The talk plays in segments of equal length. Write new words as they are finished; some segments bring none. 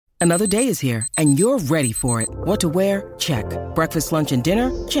Another day is here, and you're ready for it. What to wear? Check. Breakfast, lunch, and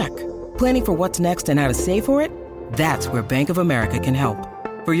dinner? Check. Planning for what's next and how to save for it? That's where Bank of America can help.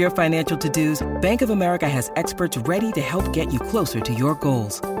 For your financial to-dos, Bank of America has experts ready to help get you closer to your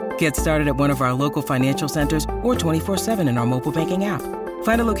goals. Get started at one of our local financial centers or 24/7 in our mobile banking app.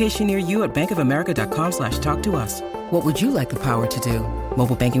 Find a location near you at bankofamerica.com/talktous. What would you like the power to do?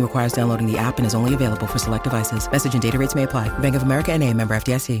 Mobile banking requires downloading the app and is only available for select devices. Message and data rates may apply. Bank of America N.A., member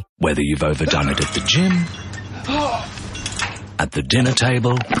FDIC. Whether you've overdone it at the gym, at the dinner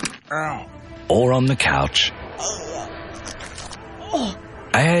table, or on the couch,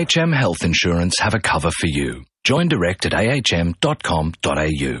 AHM Health Insurance have a cover for you. Join direct at ahm.com.au.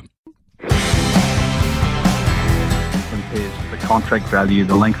 Compares the contract value,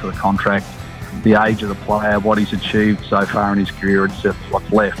 the length of the contract, the age of the player, what he's achieved so far in his career, and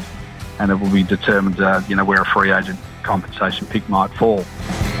what's left. And it will be determined, where a free agent compensation pick might fall.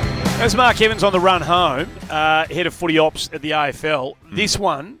 As Mark Evans on the run home, head of footy ops at the AFL, this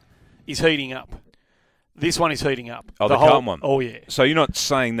one is heating up. This one is heating up. Oh, the Carlton one? Oh, yeah. So you're not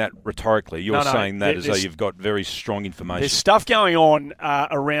saying that rhetorically. You're saying that as though you've got very strong information. There's stuff going on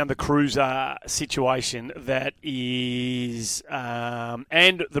around the Cruiser situation that is,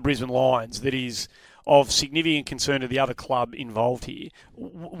 and the Brisbane Lions, that is of significant concern to the other club involved here.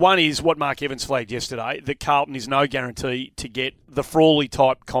 One is what Mark Evans flagged yesterday, that Carlton is no guarantee to get the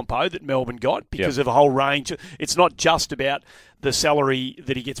Frawley-type compo that Melbourne got because of a whole range. It's not just about the salary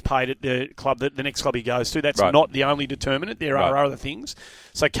that he gets paid at the club, the next club he goes to. That's not the only determinant. There are other things.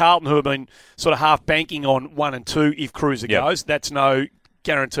 So Carlton, who have been sort of half banking on 1 and 2 if Cruiser goes, that's no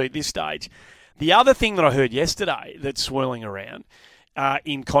guarantee at this stage. The other thing that I heard yesterday that's swirling around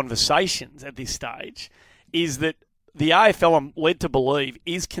in conversations at this stage is that the AFL, I'm led to believe,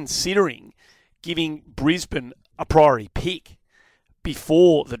 is considering giving Brisbane a priority pick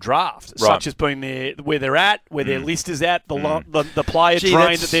before the draft, such as being where they're at, where their list is at, the player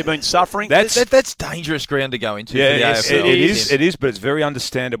train that they've been suffering. That's dangerous ground to go into. Yeah, for the AFL. It is, but it's very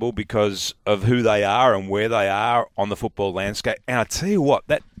understandable because of who they are and where they are on the football landscape. And I tell you what,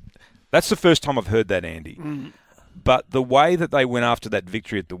 that's the first time I've heard that, Andy. But the way that they went after that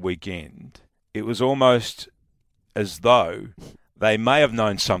victory at the weekend, it was almost as though they may have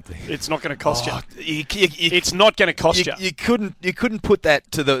known something. It's not going to cost you. It's not going to cost you. You couldn't put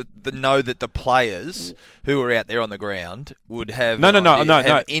that to the know that the players who were out there on the ground would have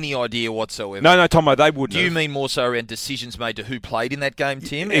any idea whatsoever. No, Tomo, they wouldn't. Do you mean more so around decisions made to who played in that game,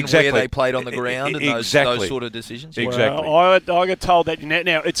 Tim, exactly. and where they played on the ground and those sort of decisions? Exactly. Well, I got told that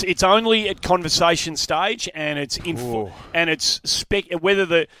now it's only at conversation stage and it's whether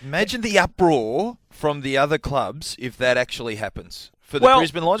the imagine the uproar from the other clubs if that actually happens for the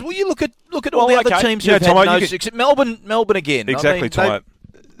Brisbane Lions. Well, you look at all the other teams who've had no success. Melbourne again. Exactly, Tomo.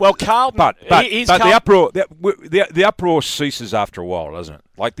 Well, Carlton, but the uproar ceases after a while, doesn't it?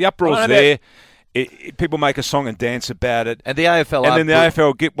 Like the uproar's there. People make a song and dance about it, and the AFL, and then the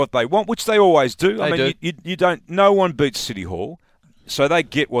AFL get what they want, which they always do. You don't. No one beats City Hall, so they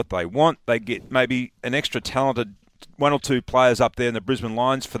get what they want. They get maybe an extra talented 1 or 2 players up there in the Brisbane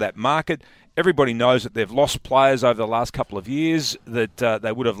Lions for that market. Everybody knows that they've lost players over the last couple of years that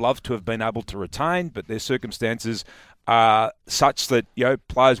they would have loved to have been able to retain, but their circumstances are such that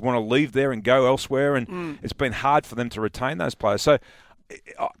players want to leave there and go elsewhere, and it's been hard for them to retain those players. So,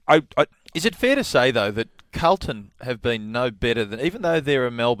 is it fair to say though that Carlton have been no better than, even though they're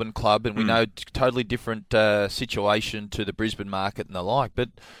a Melbourne club and we know totally different situation to the Brisbane market and the like, but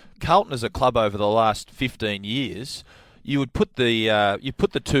Carlton as a club over the last 15 years. You would put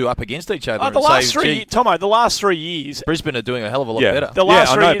the two up against each other. The last 3 years, Brisbane are doing a hell of a lot better.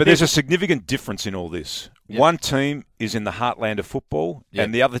 I know, but there's a significant difference in all this. Yep. One team is in the heartland of football,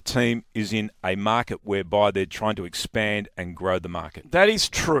 and the other team is in a market whereby they're trying to expand and grow the market. That is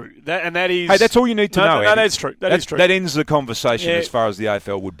true. Hey, that's all you need to know. That is true. That is true. That ends the conversation as far as the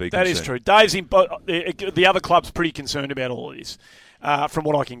AFL would be concerned. That is true. Dave's the other club's pretty concerned about all of this. From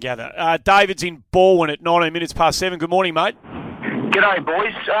what I can gather. David's in Balwyn at 19 minutes past 7. Good morning, mate. G'day,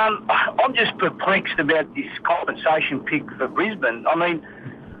 boys. I'm just perplexed about this compensation pick for Brisbane. I mean,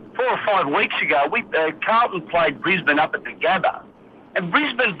 4 or 5 weeks ago, Carlton played Brisbane up at the Gabba, and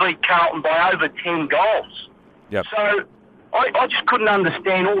Brisbane beat Carlton by over 10 goals. Yep. So I just couldn't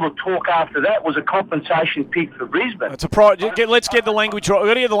understand all the talk after that was a compensation pick for Brisbane. Let's get the language right. We've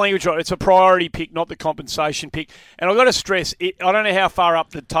got to get the language right. It's a priority pick, not the compensation pick. And I've got to stress, I don't know how far up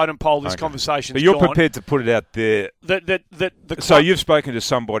the totem pole this conversation's But you're gone. prepared to put it out there. So you've spoken to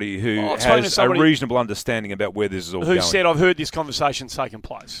somebody who has a reasonable understanding about where this is all going. Who said, I've heard this conversation's taken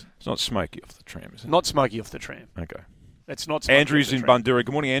place. It's not smoky off the tram, is it? Not smoky off the tram. Okay. It's not. Andrew's in Bundoora.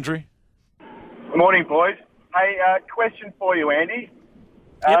 Good morning, Andrew. Good morning, boys. Hey, question for you, Andy.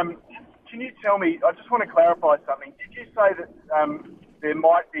 Yep. Can you tell me, I just want to clarify something. Did you say that there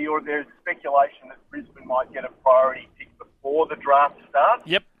might be, or there's speculation that Brisbane might get a priority pick before the draft starts?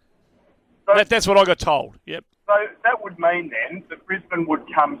 Yep. So, That's what I got told. Yep. So that would mean then that Brisbane would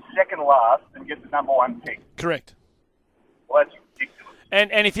come second last and get the number one pick. Correct. Well, that's ridiculous.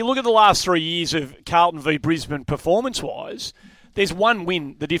 And if you look at the last 3 years of Carlton v Brisbane performance-wise, there's one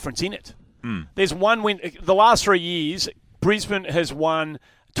win, the difference in it. There's one win. The last 3 years, Brisbane has won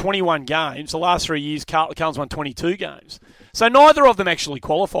 21 games. The last 3 years, Carlton's won 22 games. So neither of them actually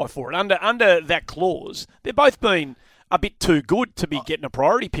qualify for it. Under that clause, they've both been a bit too good to be getting a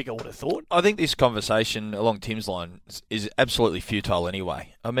priority pick, I would have thought. I think this conversation along Tim's line is absolutely futile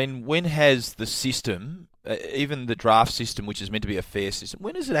anyway. I mean, when has the system, even the draft system, which is meant to be a fair system,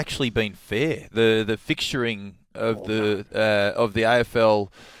 when has it actually been fair? The fixturing of the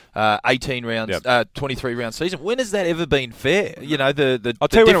AFL 18 rounds, 23 round season. When has that ever been fair? You know, the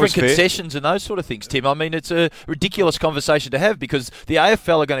different concessions and those sort of things, Tim. I mean, it's a ridiculous conversation to have because the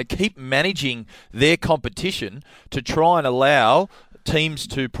AFL are going to keep managing their competition to try and allow teams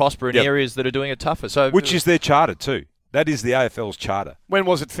to prosper in areas that are doing it tougher. So, which is their charter too. That is the AFL's charter. When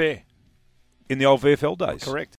was it fair? In the old VFL days. Correct.